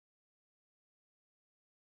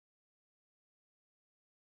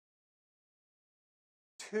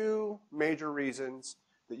two major reasons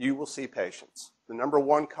that you will see patients. The number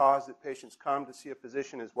one cause that patients come to see a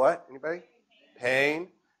physician is what? Anybody? Pain.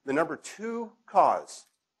 The number two cause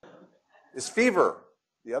is fever.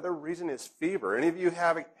 The other reason is fever. Any of you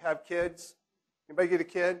have kids? Anybody get a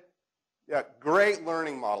kid? Yeah, great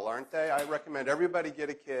learning model, aren't they? I recommend everybody get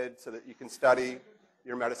a kid so that you can study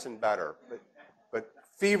your medicine better. But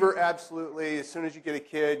fever, absolutely. As soon as you get a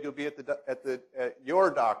kid, you'll be at your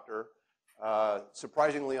doctor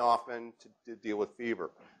surprisingly often to deal with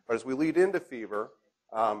fever. But as we lead into fever,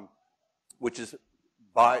 which is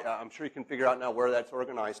I'm sure you can figure out now where that's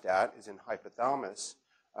organized at, is in hypothalamus.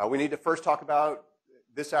 We need to first talk about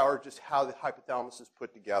this hour just how the hypothalamus is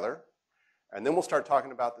put together. And then we'll start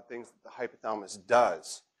talking about the things that the hypothalamus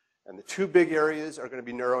does. And the two big areas are going to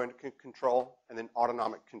be neuroendocrine control and then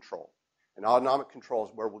autonomic control. And autonomic control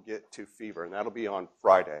is where we'll get to fever, and that'll be on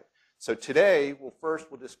Friday. So today, we'll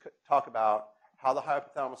just talk about how the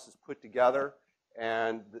hypothalamus is put together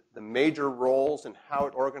and the major roles and how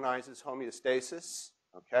it organizes homeostasis,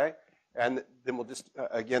 okay? And then we'll just,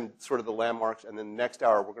 again, sort of the landmarks, and then next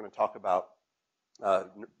hour we're going to talk about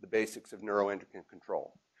the basics of neuroendocrine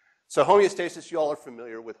control. So homeostasis, you all are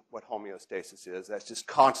familiar with what homeostasis is. That's just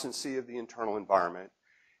constancy of the internal environment.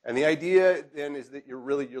 And the idea then is that you're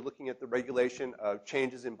looking at the regulation of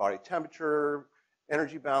changes in body temperature,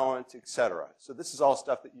 energy balance, etc. So this is all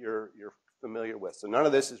stuff that you're familiar with. So none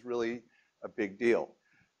of this is really a big deal.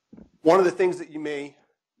 One of the things that you may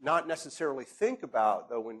not necessarily think about,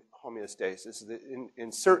 though, in homeostasis is that in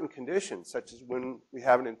certain conditions, such as when we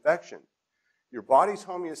have an infection, your body's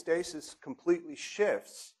homeostasis completely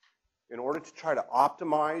shifts in order to try to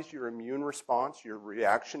optimize your immune response, your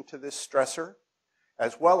reaction to this stressor,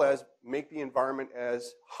 as well as make the environment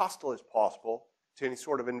as hostile as possible to any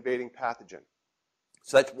sort of invading pathogen.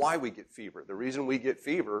 So that's why we get fever. The reason we get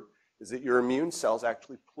fever is that your immune cells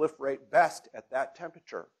actually proliferate best at that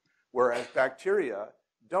temperature, whereas bacteria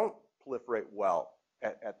don't proliferate well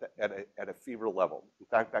at a fever level. In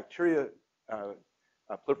fact, bacteria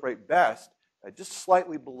proliferate best just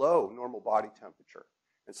slightly below normal body temperature.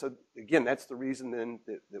 And so, again, that's the reason then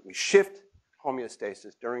that we shift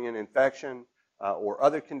homeostasis during an infection or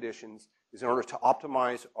other conditions, is in order to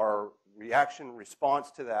optimize our reaction response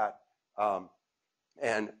to that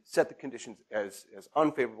and set the conditions as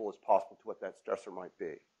unfavorable as possible to what that stressor might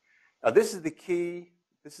be. Now, this is the key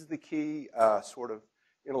sort of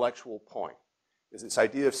intellectual point, is this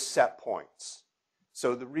idea of set points.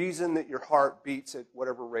 So the reason that your heart beats at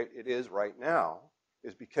whatever rate it is right now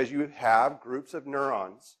is because you have groups of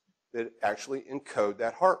neurons that actually encode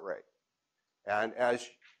that heart rate. And as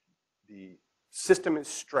the system is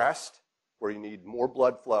stressed, where you need more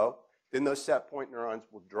blood flow, then those set point neurons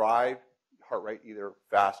will drive heart rate either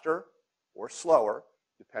faster or slower,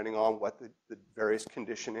 depending on what the various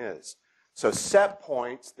condition is. So set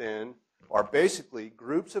points then are basically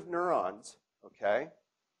groups of neurons, okay,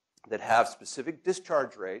 that have specific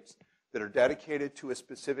discharge rates that are dedicated to a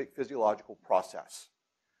specific physiological process.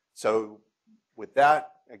 So with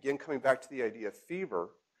that, again, coming back to the idea of fever,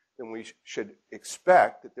 then we should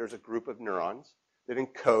expect that there's a group of neurons that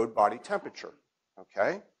encode body temperature,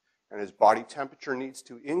 okay? And as body temperature needs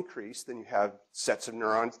to increase, then you have sets of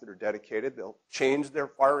neurons that are dedicated. They'll change their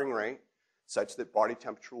firing rate such that body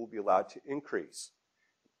temperature will be allowed to increase.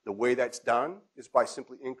 The way that's done is by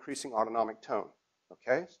simply increasing autonomic tone,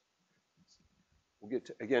 okay? We'll get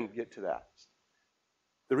to that.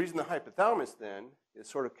 The reason the hypothalamus then is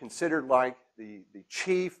sort of considered like the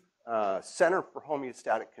chief center for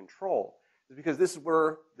homeostatic control is because this is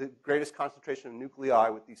where the greatest concentration of nuclei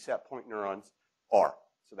with these set point neurons are.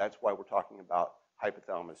 So that's why we're talking about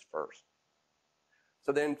hypothalamus first.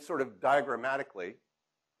 So then sort of diagrammatically,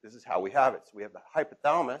 this is how we have it. So we have the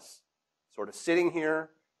hypothalamus sort of sitting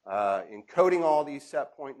here, encoding all these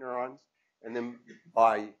set point neurons, and then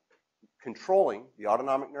by controlling the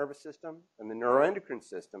autonomic nervous system and the neuroendocrine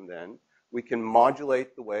system, then we can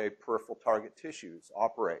modulate the way peripheral target tissues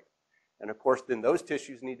operate. And of course, then those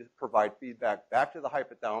tissues need to provide feedback back to the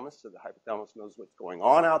hypothalamus so the hypothalamus knows what's going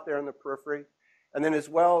on out there in the periphery. And then as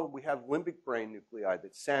well, we have limbic brain nuclei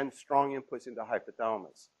that send strong inputs into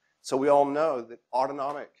hypothalamus. So we all know that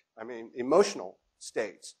emotional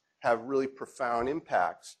states have really profound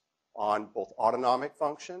impacts on both autonomic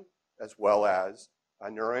function as well as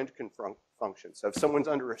neuroendocrine function. So if someone's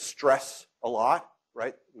under stress a lot,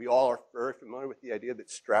 right, we all are very familiar with the idea that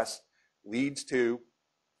stress leads to,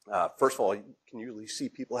 first of all, you can usually see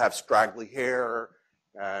people have straggly hair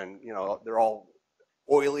and, they're all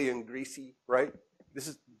oily and greasy, right?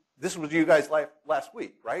 This was you guys last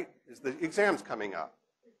week, right? Is the exams coming up,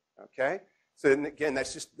 okay? So then again,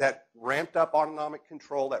 that's just that ramped up autonomic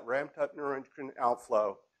control, that ramped up neuroendocrine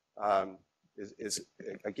outflow is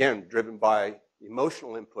again driven by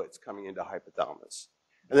emotional inputs coming into hypothalamus.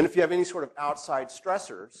 And then if you have any sort of outside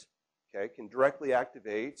stressors, okay, can directly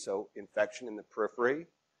activate, so infection in the periphery,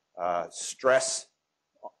 stress,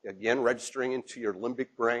 again, registering into your limbic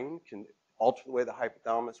brain can alter the way the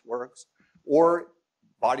hypothalamus works, or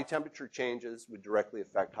body temperature changes would directly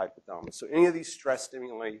affect hypothalamus. So any of these stress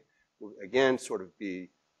stimuli will, again, sort of be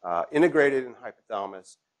integrated in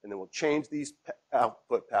hypothalamus, and then we'll change these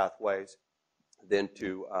output pathways then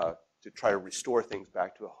to try to restore things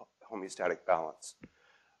back to a homeostatic balance.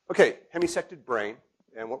 Okay, hemisected brain.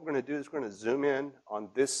 And what we're going to do is we're going to zoom in on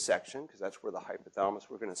this section, because that's where the hypothalamus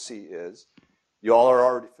we're going to see is. You all are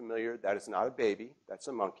already familiar. That is not a baby. That's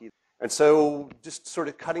a monkey. And so just sort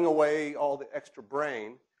of cutting away all the extra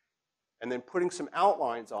brain and then putting some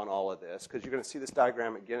outlines on all of this, because you're going to see this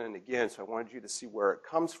diagram again and again, so I wanted you to see where it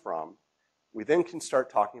comes from. We then can start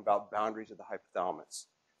talking about boundaries of the hypothalamus.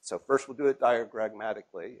 So first we'll do it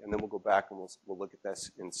diagrammatically, and then we'll go back and we'll look at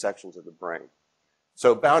this in sections of the brain.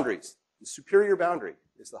 So boundaries. The superior boundary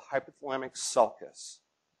is the hypothalamic sulcus.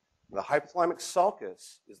 The hypothalamic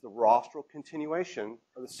sulcus is the rostral continuation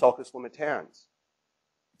of the sulcus limitans.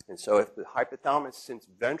 And so if the hypothalamus sits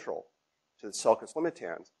ventral to the sulcus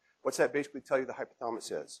limitans, what's that basically tell you the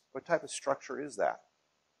hypothalamus is? What type of structure is that?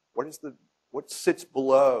 What sits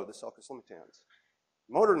below the sulcus limitans?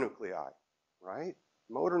 Motor nuclei, right?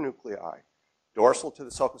 Motor nuclei. Dorsal to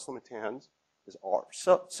the sulcus limitans is our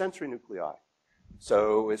sensory nuclei.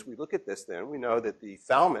 So as we look at this then, we know that the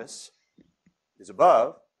thalamus is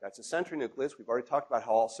above. That's a sensory nucleus. We've already talked about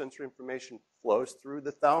how all sensory information flows through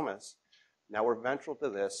the thalamus. Now we're ventral to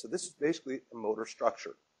this. So this is basically a motor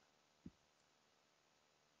structure.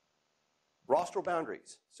 Rostral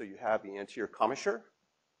boundaries. So you have the anterior commissure,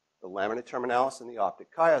 the lamina terminalis, and the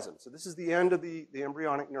optic chiasm. So this is the end of the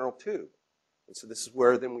embryonic neural tube. And so this is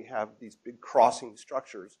where then we have these big crossing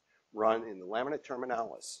structures run in the lamina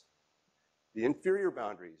terminalis. The inferior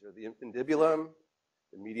boundaries are the infundibulum,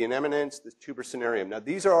 the median eminence, the tubercinarium. Now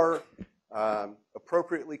these are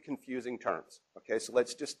appropriately confusing terms. Okay, so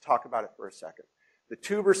let's just talk about it for a second. The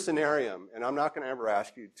tubercinarium, and I'm not going to ever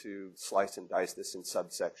ask you to slice and dice this in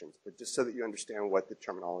subsections, but just so that you understand what the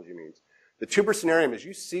terminology means. The tubercinarium is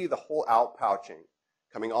you see the whole outpouching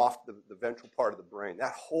coming off the ventral part of the brain.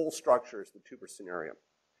 That whole structure is the tubercinarium.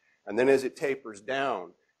 And then as it tapers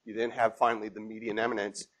down, you then have finally the median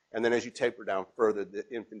eminence. And then as you taper down further, the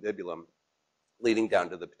infundibulum leading down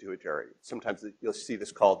to the pituitary. Sometimes you'll see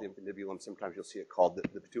this called the infundibulum. Sometimes you'll see it called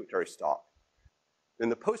the pituitary stalk. Then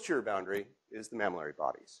the posterior boundary is the mammillary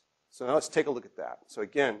bodies. So now let's take a look at that. So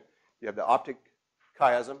again, you have the optic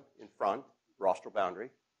chiasm in front, rostral boundary,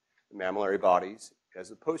 the mammillary bodies as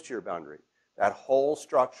the posterior boundary. That whole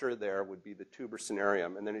structure there would be the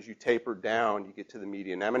tubercinarium. And then as you taper down, you get to the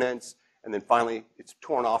median eminence. And then finally, it's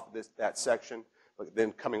torn off of that section. But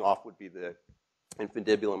then coming off would be the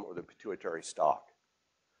infundibulum or the pituitary stalk.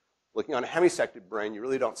 Looking on a hemisected brain, you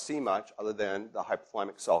really don't see much other than the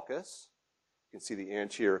hypothalamic sulcus. You can see the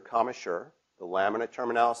anterior commissure. The lamina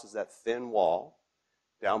terminalis is that thin wall.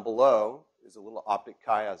 Down below is a little optic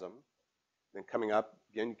chiasm. Then coming up,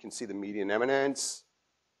 again, you can see the median eminence,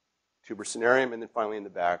 tubercinarium, and then finally in the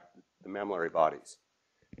back, the mammillary bodies.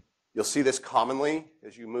 You'll see this commonly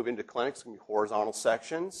as you move into clinics. It's going to be horizontal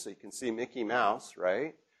sections. So you can see Mickey Mouse,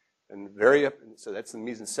 right? And so that's the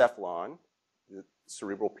mesencephalon, the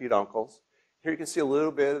cerebral peduncles. Here you can see a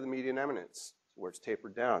little bit of the median eminence, where it's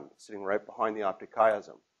tapered down, sitting right behind the optic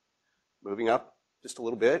chiasm. Moving up just a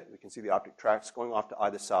little bit, we can see the optic tracts going off to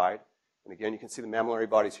either side. And again, you can see the mammillary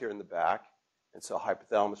bodies here in the back. And so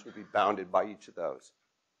hypothalamus would be bounded by each of those.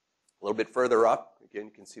 A little bit further up, again,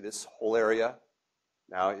 you can see this whole area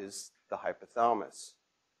now is the hypothalamus.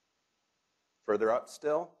 Further up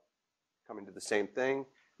still, coming to the same thing.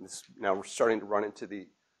 Now we're starting to run into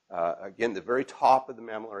again, the very top of the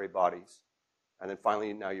mammillary bodies. And then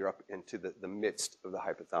finally, now you're up into the midst of the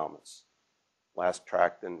hypothalamus. Last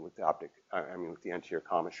track then with with the anterior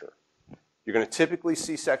commissure. You're going to typically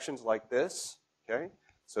see sections like this, okay?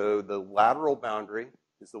 So the lateral boundary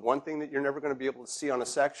is the one thing that you're never going to be able to see on a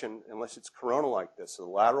section unless it's coronal like this. So the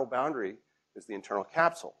lateral boundary is the internal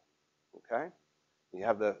capsule, okay? You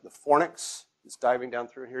have the fornix that's diving down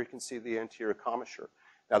through here. You can see the anterior commissure.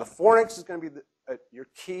 Now the fornix is going to be your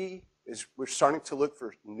key is we're starting to look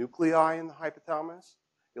for nuclei in the hypothalamus.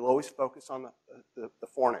 You'll always focus on the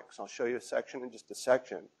fornix. I'll show you a section in just a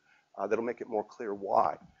section that'll make it more clear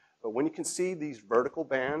why. But when you can see these vertical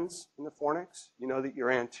bands in the fornix, you know that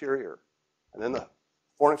you're anterior. And then the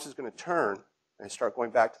fornix is going to turn, and start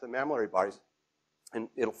going back to the mammillary bodies, and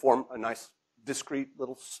it'll form a nice discrete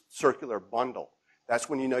little circular bundle. That's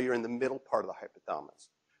when you know you're in the middle part of the hypothalamus.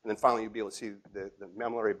 And then finally, you'll be able to see the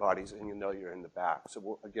mammillary bodies, and you know you're in the back. So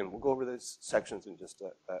we'll go over these sections in just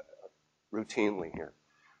routinely here.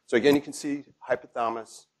 So again, you can see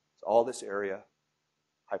hypothalamus, it's all this area.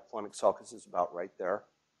 Hypothalamic sulcus is about right there.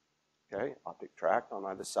 Okay, optic tract on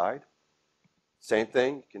either side. Same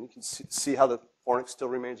thing, you can see how the fornix still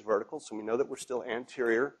remains vertical, so we know that we're still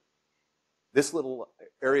anterior. This little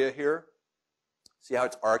area here, see how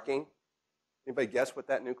it's arcing? Anybody guess what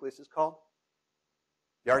that nucleus is called?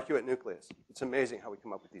 The arcuate nucleus. It's amazing how we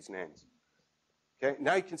come up with these names. Okay,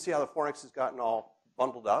 now you can see how the fornix has gotten all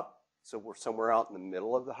bundled up. So we're somewhere out in the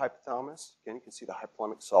middle of the hypothalamus. Again, you can see the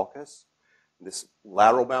hypothalamic sulcus. This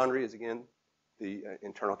lateral boundary is, again, the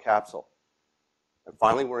internal capsule. And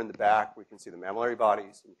finally, we're in the back. We can see the mammillary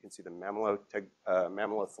bodies. And you can see the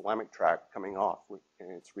mammillothalamic tract coming off.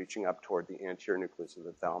 And it's reaching up toward the anterior nucleus of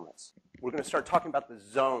the thalamus. We're going to start talking about the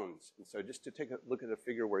zones. And so just to take a look at a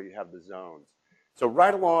figure where you have the zones. So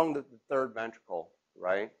right along the third ventricle,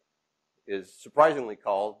 right, is surprisingly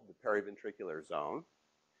called the periventricular zone.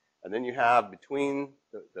 And then you have between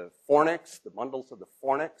the fornix, the bundles of the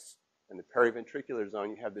fornix, and the periventricular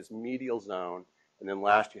zone, you have this medial zone. And then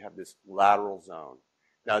last, you have this lateral zone.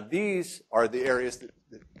 Now, these are the areas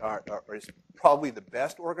that are probably the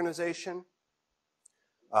best organization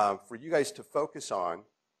for you guys to focus on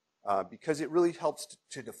because it really helps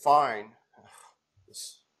to define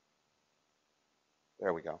this.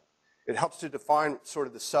 There we go. It helps to define sort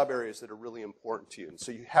of the sub-areas that are really important to you. And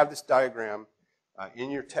so you have this diagram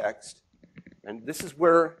in your text. And this is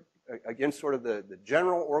where, again, sort of the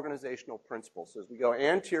general organizational principles. So as we go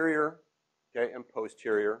anterior, okay, and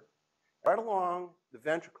posterior, right along the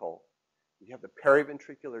ventricle, you have the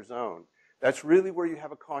periventricular zone. That's really where you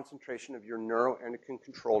have a concentration of your neuroendocrine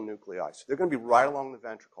control nuclei. So they're going to be right along the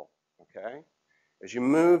ventricle, okay? As you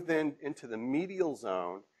move then into the medial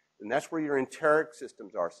zone, and that's where your enteric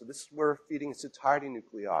systems are. So this is where feeding satiety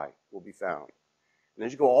nuclei will be found. And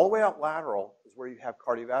as you go all the way out lateral is where you have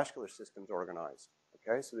cardiovascular systems organized.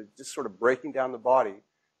 Okay, so they're just sort of breaking down the body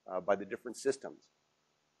by the different systems.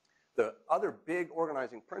 The other big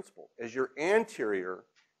organizing principle, as you're anterior,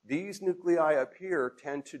 these nuclei up here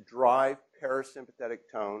tend to drive parasympathetic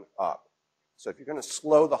tone up. So if you're going to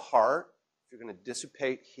slow the heart, if you're going to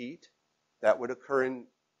dissipate heat, that would occur in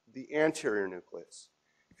the anterior nucleus.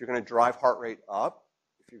 If you're going to drive heart rate up,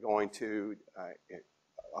 if you're going to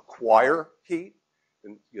acquire heat,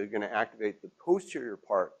 then you're going to activate the posterior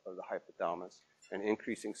part of the hypothalamus and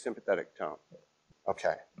increasing sympathetic tone.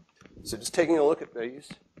 Okay, so just taking a look at these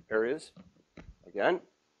areas again.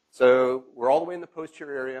 So we're all the way in the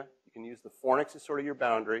posterior area. You can use the fornix as sort of your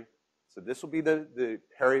boundary. So this will be the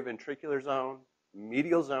periventricular zone,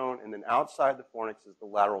 medial zone, and then outside the fornix is the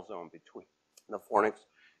lateral zone between the fornix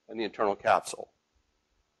and the internal capsule.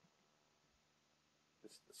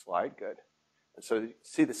 This is the slide, good. And so you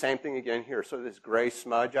see the same thing again here. So this gray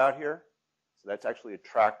smudge out here, so that's actually a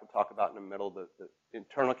tract we'll talk about in the middle. The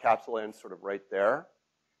internal capsule ends sort of right there.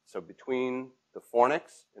 So between the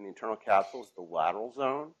fornix and the internal capsule is the lateral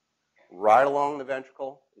zone. Right along the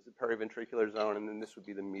ventricle is the periventricular zone, and then this would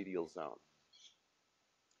be the medial zone.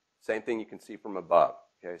 Same thing you can see from above.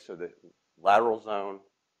 Okay, so the lateral zone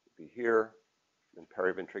would be here, and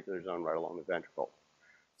periventricular zone right along the ventricle.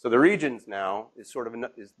 So the regions now is sort of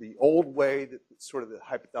is the old way that sort of the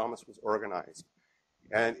hypothalamus was organized,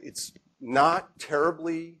 and it's not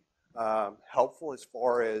terribly helpful as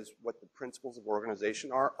far as what the principles of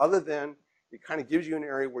organization are, other than it kind of gives you an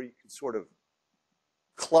area where you can sort of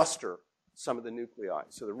cluster some of the nuclei.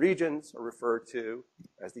 So the regions are referred to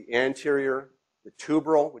as the anterior, the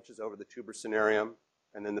tuberal, which is over the tubercinarium,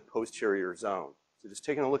 and then the posterior zone. So just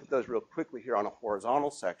taking a look at those real quickly here on a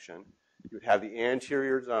horizontal section, you would have the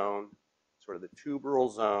anterior zone, sort of the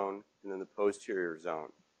tuberal zone, and then the posterior zone.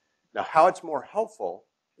 Now, how it's more helpful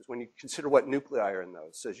is when you consider what nuclei are in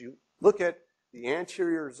those. So as you look at the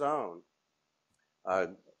anterior zone,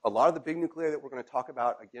 a lot of the big nuclei that we're going to talk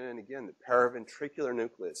about again and again, the periventricular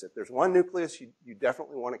nucleus. If there's one nucleus you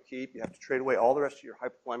definitely want to keep, you have to trade away all the rest of your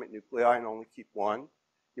hypothalamic nuclei and only keep one.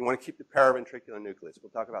 You want to keep the periventricular nucleus.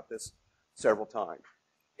 We'll talk about this several times.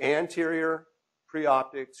 Anterior,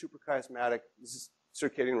 preoptic, suprachiasmatic, this is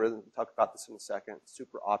circadian rhythm. We'll talk about this in a second.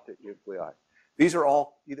 Supraoptic nuclei. These are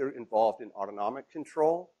all either involved in autonomic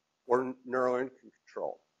control or neuroendocrine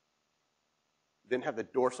control. Then have the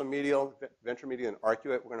dorsomedial, ventromedial, and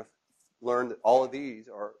arcuate. We're going to learn that all of these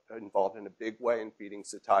are involved in a big way in feeding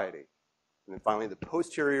satiety. And then finally, the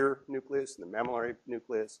posterior nucleus and the mammillary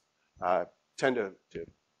nucleus tend to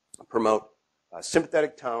promote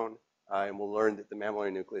sympathetic tone, and we'll learn that the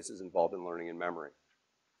mammillary nucleus is involved in learning and memory.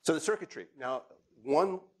 So the circuitry. Now,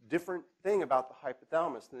 one different thing about the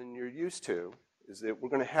hypothalamus than you're used to is that we're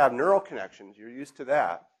going to have neural connections. You're used to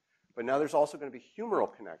that. But now there's also going to be humoral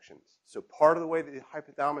connections. So part of the way that the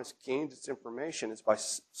hypothalamus gains its information is by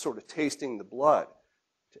sort of tasting the blood,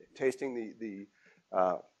 tasting the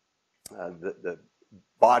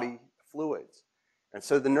body fluids. And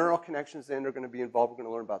so the neural connections then are going to be involved. We're going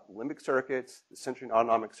to learn about the limbic circuits, the sensory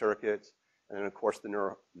autonomic circuits, and then, of course, the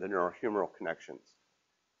neurohumoral connections.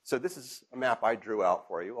 So this is a map I drew out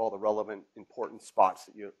for you, all the relevant, important spots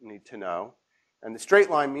that you need to know. And the straight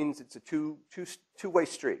line means it's a two-way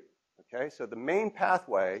street. Okay, so the main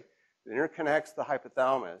pathway that interconnects the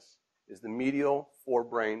hypothalamus is the medial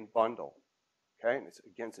forebrain bundle. Okay, and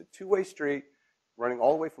again, it's a two-way street running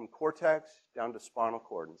all the way from cortex down to spinal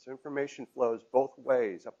cord. And so information flows both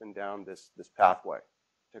ways up and down this pathway.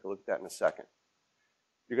 Take a look at that in a second.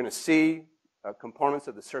 You're going to see components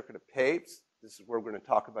of the circuit of Papes. This is where we're going to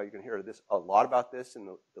talk about. You're going to hear a lot about this in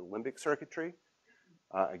the limbic circuitry.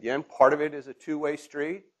 Again, part of it is a two-way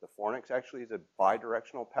street. The fornix actually is a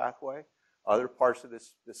bidirectional pathway. Other parts of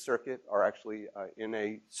this circuit are actually in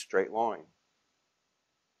a straight line.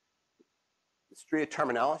 The stria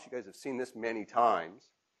terminalis, you guys have seen this many times.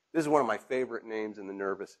 This is one of my favorite names in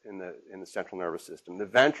the central nervous system. The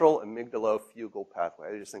ventral amygdalofugal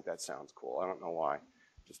pathway. I just think that sounds cool. I don't know why.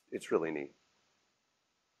 It's really neat.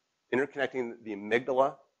 Interconnecting the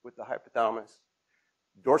amygdala with the hypothalamus.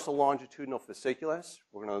 Dorsal longitudinal fasciculus,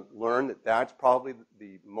 we're going to learn that that's probably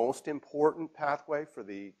the most important pathway for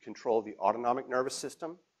the control of the autonomic nervous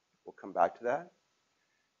system. We'll come back to that.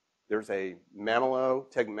 There's a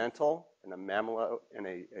mammato-tegmental and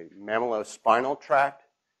a mammallospinal tract,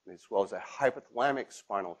 as well as a hypothalamic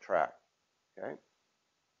spinal tract. Okay?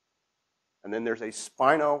 And then there's a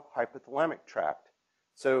spino-hypothalamic tract.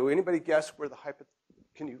 So anybody guess where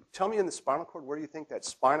can you tell me in the spinal cord where you think that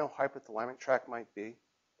spino-hypothalamic tract might be?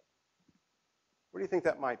 Where do you think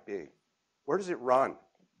that might be? Where does it run?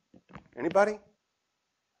 Anybody?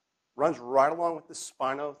 Runs right along with the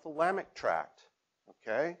spinothalamic tract.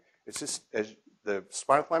 Okay? It's just as the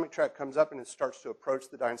spinothalamic tract comes up and it starts to approach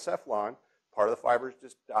the diencephalon, part of the fibers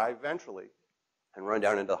just die ventrally and run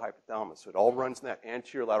down into the hypothalamus. So it all runs in that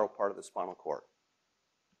anterior lateral part of the spinal cord.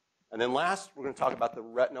 And then last, we're going to talk about the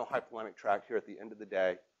retinohypothalamic tract here at the end of the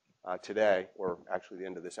day today, or actually the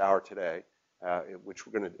end of this hour today, which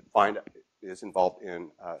we're going to find is involved in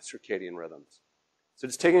circadian rhythms. So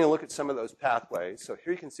just taking a look at some of those pathways. So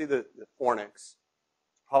here you can see the fornix.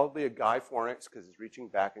 Probably a guy fornix because it's reaching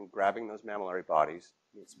back and grabbing those mammillary bodies.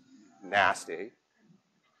 It's nasty.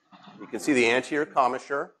 You can see the anterior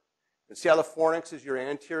commissure. And see how the fornix is your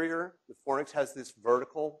anterior? The fornix has this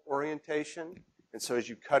vertical orientation. And so as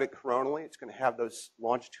you cut it coronally, it's going to have those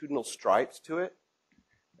longitudinal stripes to it.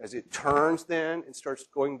 As it turns then and starts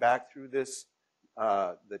going back through this,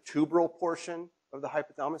 the tuberal portion of the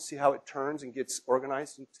hypothalamus, see how it turns and gets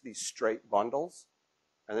organized into these straight bundles?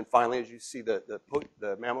 And then finally, as you see the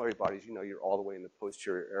mammillary bodies, you know you're all the way in the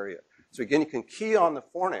posterior area. So again, you can key on the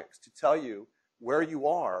fornix to tell you where you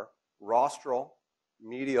are, rostral,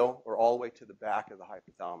 medial, or all the way to the back of the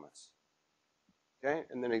hypothalamus. Okay,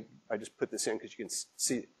 and then I just put this in because you can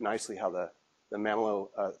see nicely how the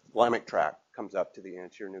mammillothalamic tract comes up to the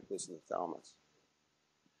anterior nucleus of the thalamus.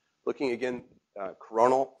 Looking again,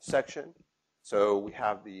 coronal section. So we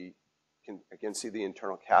have you can again see the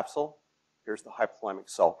internal capsule. Here's the hypothalamic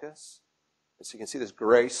sulcus. And so you can see this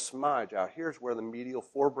gray smudge out here is where the medial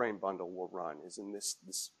forebrain bundle will run, is in this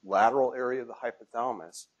lateral area of the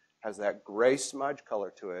hypothalamus, has that gray smudge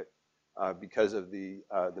color to it because of the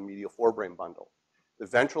medial forebrain bundle. The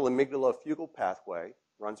ventral amygdalofugal pathway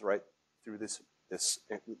runs right through this. As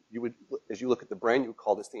you look at the brain, you would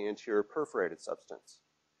call this the anterior perforated substance.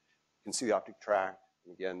 You can see the optic tract,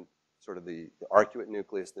 and again, sort of the arcuate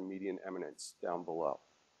nucleus, the median eminence down below.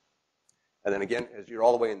 And then again, as you're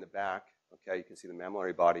all the way in the back, okay, you can see the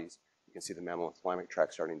mammillary bodies. You can see the mammillothalamic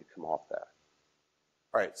tract starting to come off that.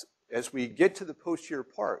 All right, so as we get to the posterior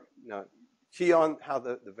part, now key on how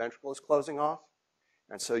the ventricle is closing off.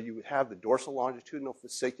 And so you would have the dorsal longitudinal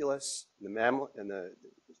fasciculus,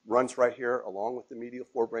 runs right here along with the medial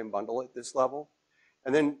forebrain bundle at this level.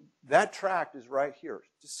 And then that tract is right here,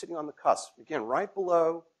 just sitting on the cusp. Again, right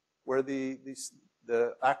below where the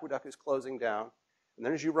aqueduct is closing down. And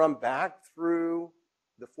then as you run back through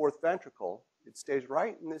the fourth ventricle, it stays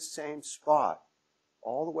right in this same spot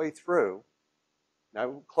all the way through.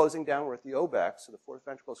 Now closing down, we're at the obex, so the fourth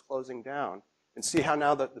ventricle is closing down. And see how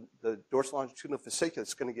now the dorsal longitudinal fasciculus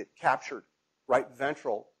is going to get captured right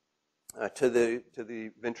ventral to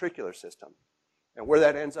the ventricular system. And where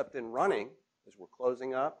that ends up then running, as we're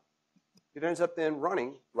closing up, it ends up then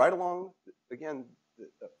running right along, again,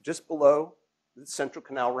 just below the central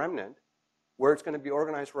canal remnant, where it's going to be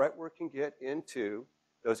organized right where it can get into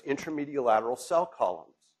those intermediolateral cell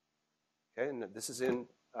columns. Okay, and this is in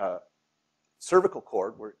cervical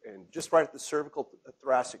cord, and just right at the cervical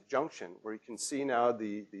thoracic junction, where you can see now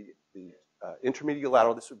the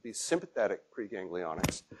intermediolateral. This would be sympathetic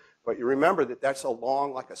preganglionics, but you remember that that's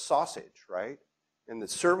along like a sausage, right? And the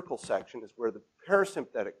cervical section is where the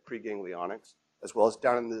parasympathetic preganglionics, as well as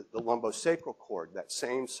down in the lumbosacral cord, that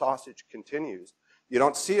same sausage continues. You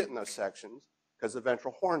don't see it in those sections because the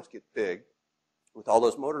ventral horns get big with all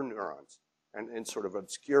those motor neurons and sort of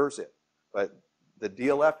obscures it. But the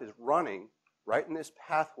DLF is running right in this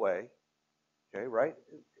pathway, okay, right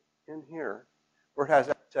in here, where it has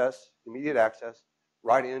access, immediate access,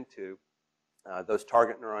 right into those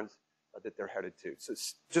target neurons that they're headed to. So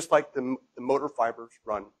it's just like the motor fibers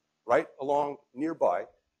run right along nearby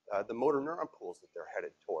the motor neuron pools that they're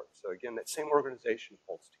headed towards. So again, that same organization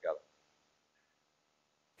holds together.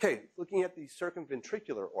 Okay, looking at the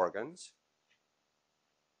circumventricular organs.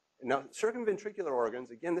 Now, circumventricular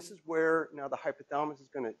organs, again, this is where now the hypothalamus is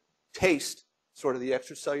going to taste sort of the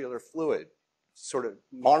extracellular fluid, sort of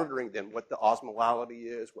monitoring then what the osmolality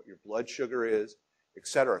is, what your blood sugar is, et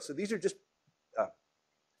cetera. So these are just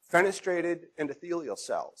fenestrated endothelial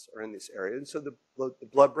cells are in this area, and so the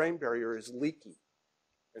blood-brain barrier is leaky.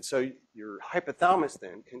 And so your hypothalamus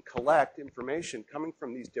then can collect information coming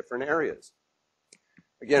from these different areas.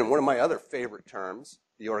 Again, one of my other favorite terms,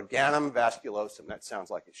 the organum vasculosum. That sounds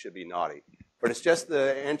like it should be naughty, but it's just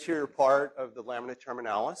the anterior part of the lamina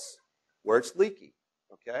terminalis where it's leaky,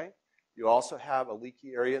 okay? You also have a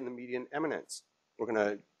leaky area in the median eminence.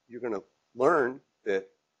 You're gonna learn that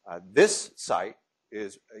this site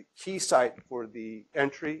is a key site for the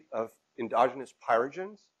entry of endogenous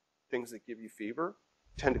pyrogens, things that give you fever,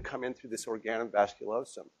 tend to come in through this organum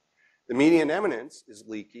vasculosum. The median eminence is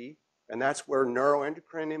leaky, and that's where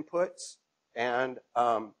neuroendocrine inputs and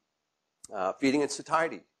feeding and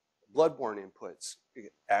satiety, bloodborne inputs,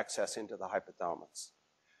 access into the hypothalamus.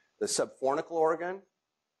 The subfornical organ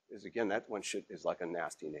is, again, that one is like a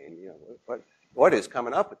nasty name. You know, what is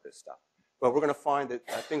coming up with this stuff? But we're going to find that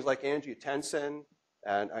things like angiotensin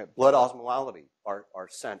and blood osmolality are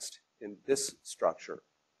sensed in this structure.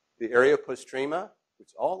 The area postrema, which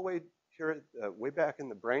is all the way here, way back in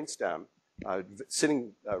the brainstem,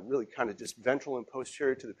 sitting really kind of just ventral and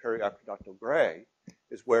posterior to the periaqueductal gray,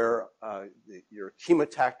 is where your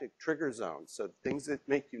chemotactic trigger zones, so things that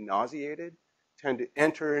make you nauseated, tend to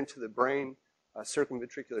enter into the brain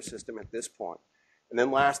circumventricular system at this point. And then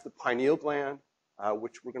last, the pineal gland,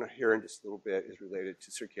 which we're going to hear in just a little bit, is related to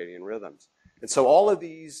circadian rhythms. And so all of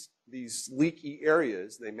these leaky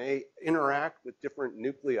areas, they may interact with different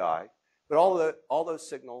nuclei, but all those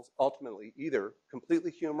signals ultimately either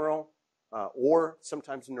completely humoral or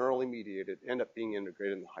sometimes neurally mediated end up being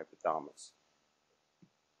integrated in the hypothalamus.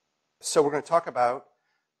 So we're going to talk about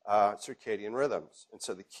circadian rhythms. And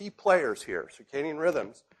so the key players here, circadian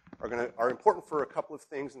rhythms, are important for a couple of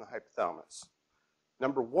things in the hypothalamus.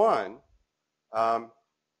 Number one,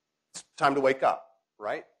 it's time to wake up,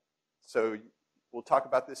 right? So we'll talk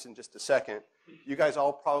about this in just a second. You guys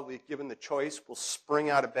all probably, given the choice, will spring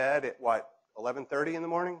out of bed at what, 11:30 in the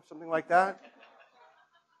morning, something like that?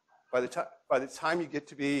 By the time you get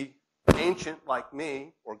to be ancient like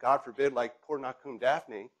me, or God forbid, like poor Nakum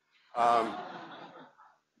Daphne,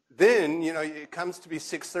 then it comes to be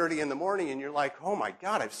 6:30 in the morning, and you're like, oh my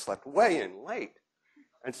God, I've slept way in late.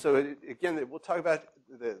 And so again, we'll talk about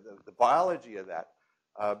the biology of that.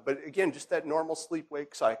 But again, just that normal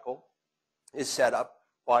sleep-wake cycle is set up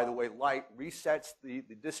by the way light resets the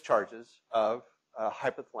discharges of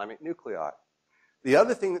hypothalamic nuclei. The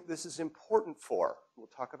other thing that this is important for, we'll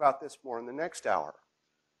talk about this more in the next hour,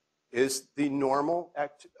 is the normal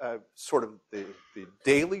sort of the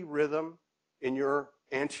daily rhythm in your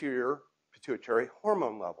anterior pituitary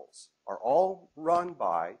hormone levels are all run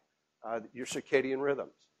by your circadian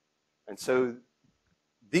rhythms. And so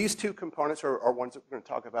these two components are ones that we're going to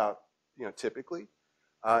talk about typically.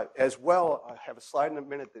 As well, I have a slide in a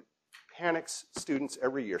minute that panics students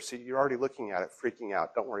every year. See, you're already looking at it, freaking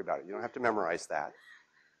out. Don't worry about it. You don't have to memorize that.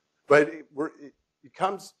 But it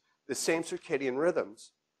becomes the same circadian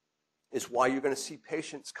rhythms is why you're going to see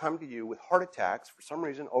patients come to you with heart attacks, for some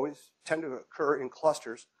reason, always tend to occur in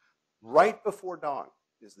clusters right before dawn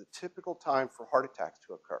is the typical time for heart attacks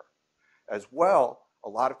to occur. As well, a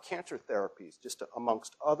lot of cancer therapies, just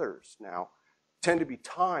amongst others now, tend to be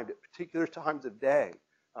timed at particular times of day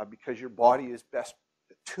because your body is best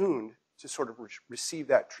attuned to sort of receive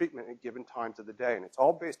that treatment at given times of the day. And it's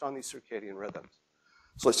all based on these circadian rhythms.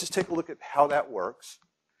 So let's just take a look at how that works.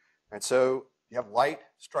 And so you have light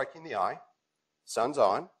striking the eye, sun's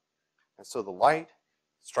on, and so the light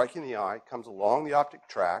striking the eye comes along the optic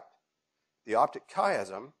tract. The optic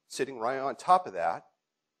chiasm, sitting right on top of that,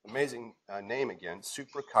 amazing name again,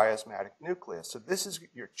 suprachiasmatic nucleus. So this is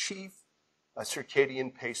your chief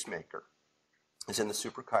circadian pacemaker, is in the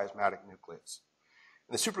suprachiasmatic nucleus.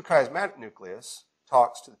 And the suprachiasmatic nucleus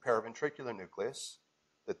talks to the paraventricular nucleus,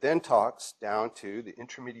 that then talks down to the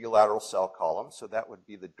intermediolateral cell column, so that would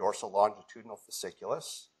be the dorsal longitudinal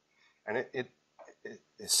fasciculus, and it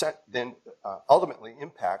then ultimately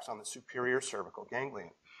impacts on the superior cervical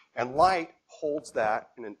ganglion. And light holds that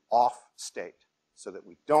in an off state so that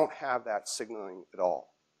we don't have that signaling at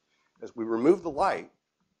all. As we remove the light,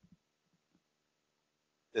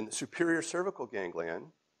 then the superior cervical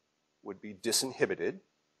ganglion would be disinhibited,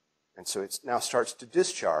 and so it now starts to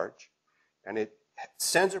discharge, and it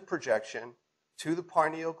sends a projection to the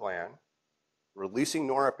pineal gland, releasing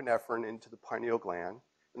norepinephrine into the pineal gland,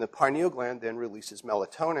 and the pineal gland then releases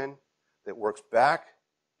melatonin that works back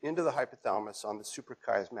into the hypothalamus on the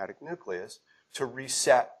suprachiasmatic nucleus to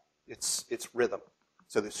reset its rhythm.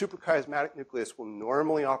 So the suprachiasmatic nucleus will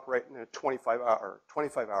normally operate in a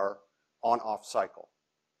 25-hour on-off cycle.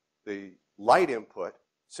 The light input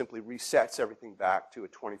simply resets everything back to a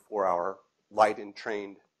 24-hour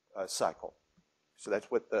light-entrained cycle. So that's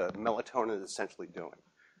what the melatonin is essentially doing.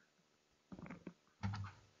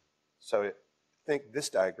 So I think this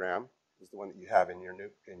diagram is the one that you have in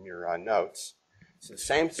your notes. It's the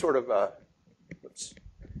same sort of, let's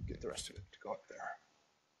get the rest of it to go up there.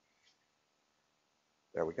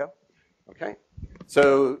 There we go. Okay.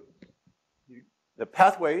 So the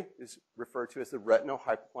pathway is referred to as the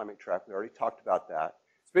retinohypothalamic tract. We already talked about that.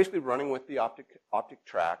 It's basically running with the optic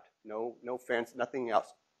tract. No fancy, nothing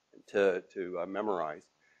else to memorize.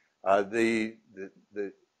 The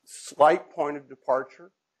slight point of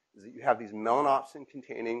departure is that you have these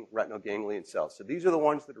melanopsin-containing retinal ganglion cells. So these are the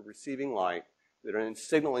ones that are receiving light, that are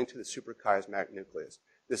signaling to the suprachiasmatic nucleus.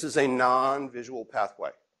 This is a non-visual pathway.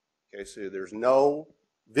 Okay, so there's no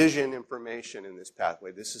vision information in this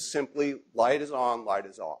pathway. This is simply light is on, light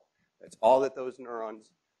is off. That's all that those neurons,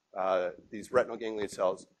 these retinal ganglion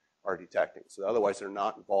cells, are detecting. So otherwise, they're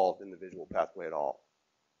not involved in the visual pathway at all.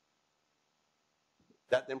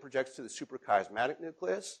 That then projects to the suprachiasmatic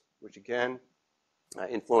nucleus, which again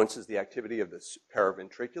influences the activity of the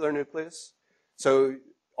paraventricular nucleus. So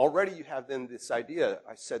already you have then this idea,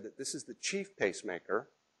 I said that this is the chief pacemaker,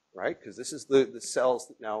 right? Because this is the cells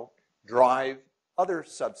that now drive other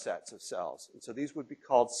subsets of cells. And so these would be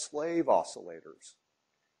called slave oscillators.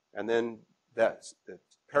 And then that's the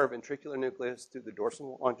paraventricular nucleus through the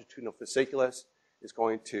dorsal longitudinal fasciculus is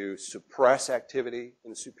going to suppress activity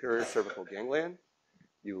in the superior cervical ganglion.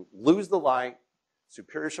 You lose the light,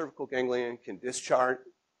 superior cervical ganglion can discharge,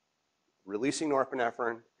 releasing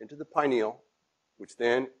norepinephrine into the pineal, which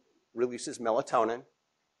then releases melatonin,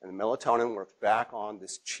 and the melatonin works back on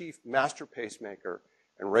this chief master pacemaker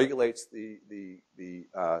and regulates the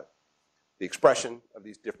expression of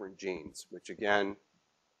these different genes, which again,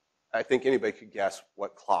 I think anybody could guess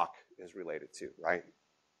what clock is related to, right?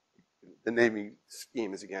 The naming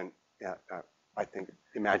scheme is, again, I think,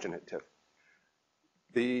 imaginative.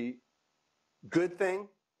 The good thing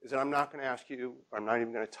is that I'm not going to ask you, or I'm not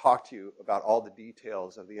even going to talk to you about all the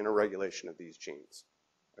details of the interregulation of these genes,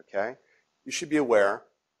 okay? You should be aware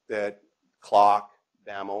that clock,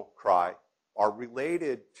 BAML, cry are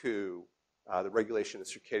related to the regulation of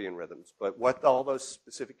circadian rhythms, but what all those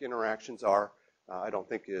specific interactions are, I don't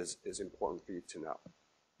think is important for you to know.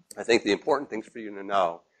 I think the important things for you to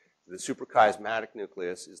know, the suprachiasmatic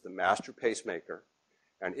nucleus is the master pacemaker,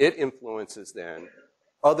 and it influences then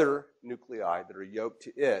other nuclei that are yoked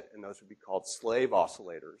to it, and those would be called slave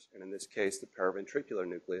oscillators. And in this case, the paraventricular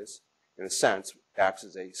nucleus, in a sense, acts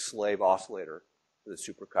as a slave oscillator for the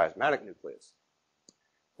suprachiasmatic nucleus.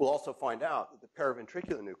 We'll also find out that the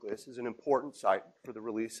paraventricular nucleus is an important site for the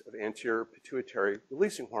release of anterior pituitary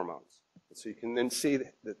releasing hormones. And so you can then see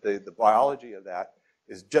that the biology of that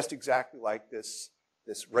is just exactly like this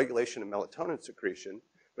regulation of melatonin secretion,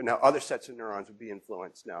 but now other sets of neurons would be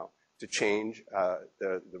influenced now to change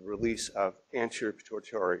the release of anterior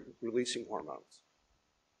pituitary releasing hormones.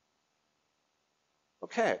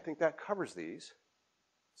 Okay, I think that covers these.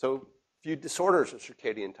 So a few disorders of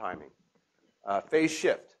circadian timing. Phase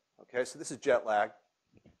shift. Okay, so this is jet lag.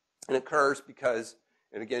 And it occurs because,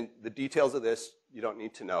 and again, the details of this you don't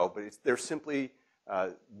need to know, but there's simply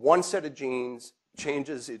one set of genes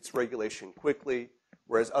changes its regulation quickly,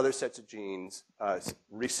 whereas other sets of genes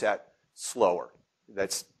reset slower.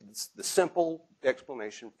 That's the simple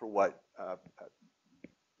explanation for what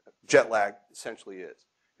jet lag essentially is.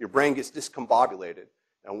 Your brain gets discombobulated,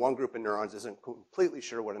 and one group of neurons isn't completely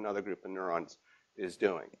sure what another group of neurons is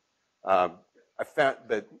doing. I found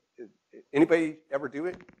that anybody ever do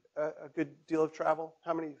it, a good deal of travel?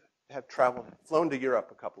 How many have traveled, flown to Europe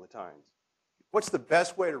a couple of times? What's the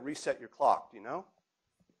best way to reset your clock? Do you know?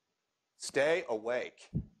 Stay awake.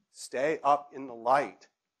 Stay up in the light,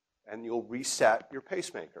 and you'll reset your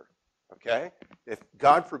pacemaker. Okay? If,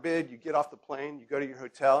 God forbid, you get off the plane, you go to your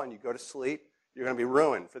hotel, and you go to sleep, you're going to be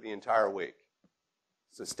ruined for the entire week.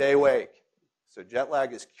 So stay awake. So jet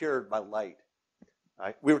lag is cured by light.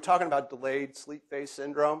 We were talking about delayed sleep phase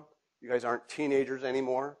syndrome. You guys aren't teenagers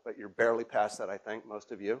anymore, but you're barely past that, I think,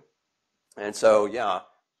 most of you. And so, yeah,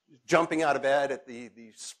 jumping out of bed at the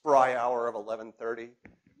spry hour of 11:30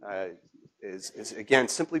 is, again,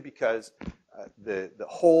 simply because the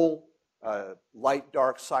whole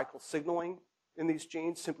light-dark cycle signaling in these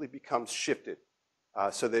genes simply becomes shifted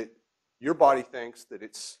so that your body thinks that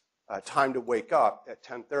it's time to wake up at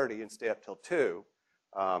 10:30 and stay up till 2,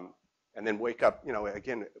 and then wake up,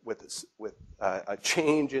 again, with a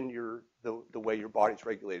change in the way your body's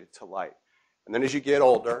regulated to light. And then as you get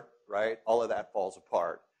older, right, all of that falls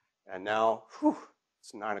apart. And now,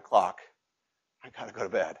 it's 9 o'clock. I got to go to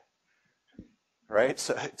bed. Right?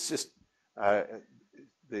 So it's just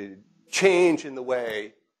the change in the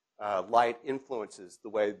way light influences the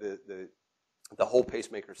way the whole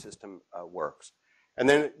pacemaker system works. And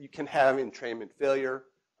then you can have entrainment failure.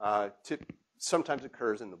 Sometimes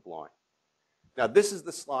occurs in the blind. Now, this is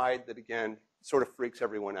the slide that, again, sort of freaks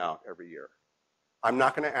everyone out every year. I'm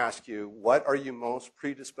not going to ask you, what are you most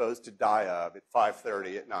predisposed to die of at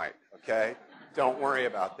 5:30 at night, okay? Don't worry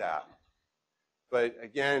about that. But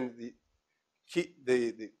again,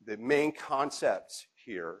 the main concepts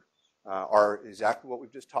here are exactly what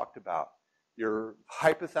we've just talked about. Your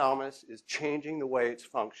hypothalamus is changing the way it's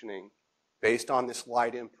functioning based on this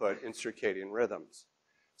light input in circadian rhythms.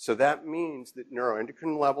 So that means that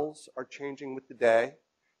neuroendocrine levels are changing with the day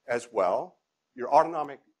as well. Your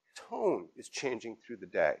autonomic tone is changing through the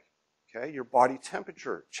day. Okay? Your body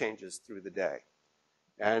temperature changes through the day.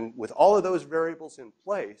 And with all of those variables in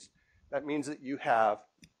place, that means that you have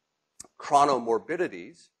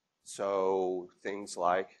chronomorbidities. So things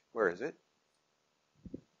like, where is it?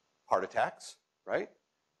 Heart attacks, right?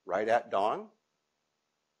 Right at dawn.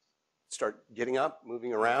 Start getting up,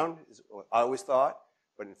 moving around, is what I always thought.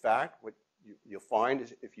 But in fact, what you'll find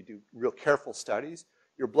is if you do real careful studies,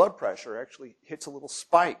 your blood pressure actually hits a little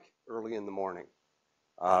spike early in the morning.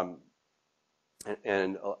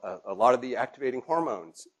 And a lot of the activating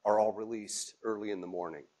hormones are all released early in the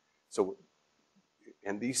morning. So,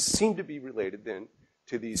 and these seem to be related then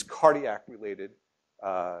to these cardiac-related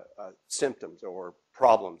symptoms or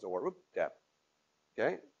problems or death.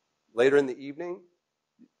 Okay? Later in the evening,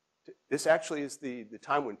 this actually is the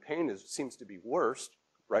time when pain seems to be worst,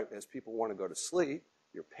 right, as people want to go to sleep.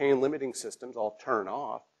 Your pain-limiting systems all turn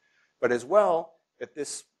off. But as well, at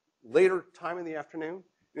this later time in the afternoon,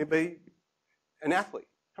 anybody, an athlete?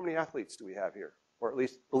 How many athletes do we have here? Or at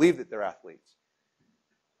least believe that they're athletes.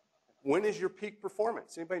 When is your peak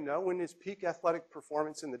performance? Anybody know when is peak athletic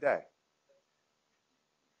performance in the day?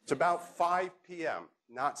 It's about 5 p.m.,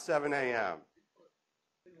 not 7 a.m.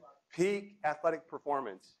 Peak athletic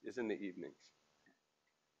performance is in the evenings.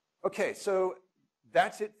 Okay, so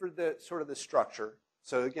that's it for the sort of the structure.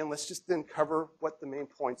 So again, let's just then cover what the main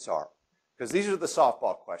points are. Because these are the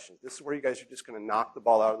softball questions. This is where you guys are just going to knock the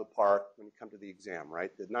ball out of the park when you come to the exam, right?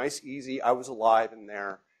 The nice, easy, I was alive in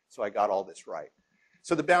there, so I got all this right.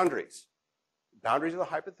 So the boundaries. Boundaries of the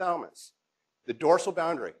hypothalamus. The dorsal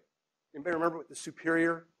boundary. Anybody remember what the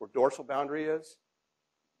superior or dorsal boundary is?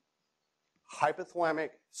 Hypothalamic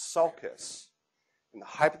sulcus. And the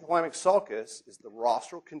hypothalamic sulcus is the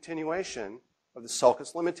rostral continuation of the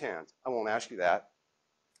sulcus limitans. I won't ask you that.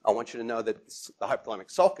 I want you to know that the hypothalamic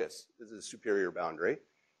sulcus is the superior boundary.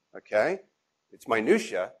 Okay? It's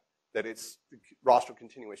minutia that it's the rostral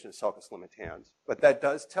continuation of sulcus limitans. But that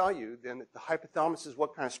does tell you then that the hypothalamus is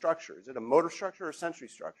what kind of structure? Is it a motor structure or a sensory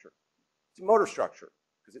structure? It's a motor structure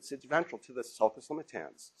because it sits ventral to the sulcus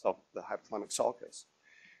limitans, so the hypothalamic sulcus.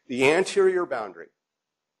 The anterior boundary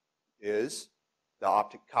is the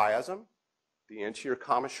optic chiasm, the anterior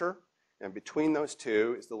commissure, and between those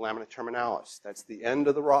two is the lamina terminalis. That's the end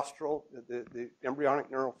of the rostral, the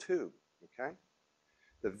embryonic neural tube, okay?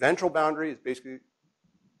 The ventral boundary is basically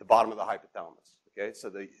the bottom of the hypothalamus, okay?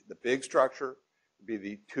 So the big structure would be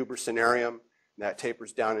the tuber cinereum, and that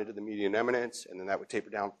tapers down into the median eminence, and then that would taper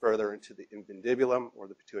down further into the infundibulum or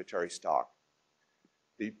the pituitary stalk.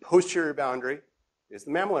 The posterior boundary is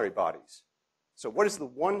the mammillary bodies. So what is the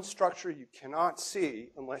one structure you cannot see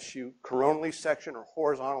unless you coronally section or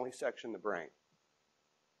horizontally section the brain?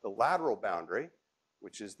 The lateral boundary,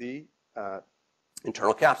 which is the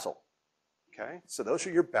internal capsule. Okay, so those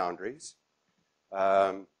are your boundaries.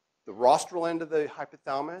 The rostral end of the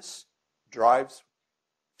hypothalamus drives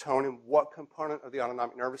tone in what component of the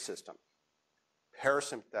autonomic nervous system?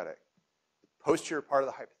 Parasympathetic. The posterior part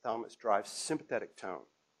of the hypothalamus drives sympathetic tone.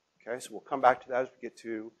 Okay, so we'll come back to that as we get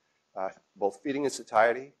to both feeding and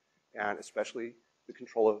satiety, and especially the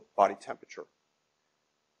control of body temperature.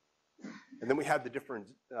 And then we have the different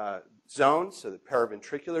zones. So the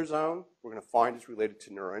paraventricular zone, we're going to find is related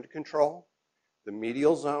to neuroendocrine control. The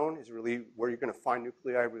medial zone is really where you're going to find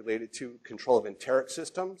nuclei related to control of enteric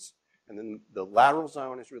systems. And then the lateral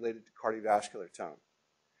zone is related to cardiovascular tone.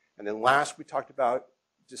 And then last, we talked about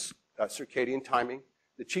just circadian timing.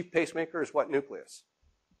 The chief pacemaker is what nucleus?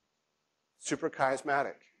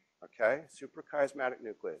 Suprachiasmatic, okay? Suprachiasmatic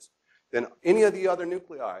nucleus. Then any of the other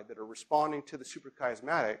nuclei that are responding to the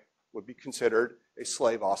suprachiasmatic would be considered a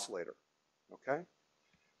slave oscillator, okay?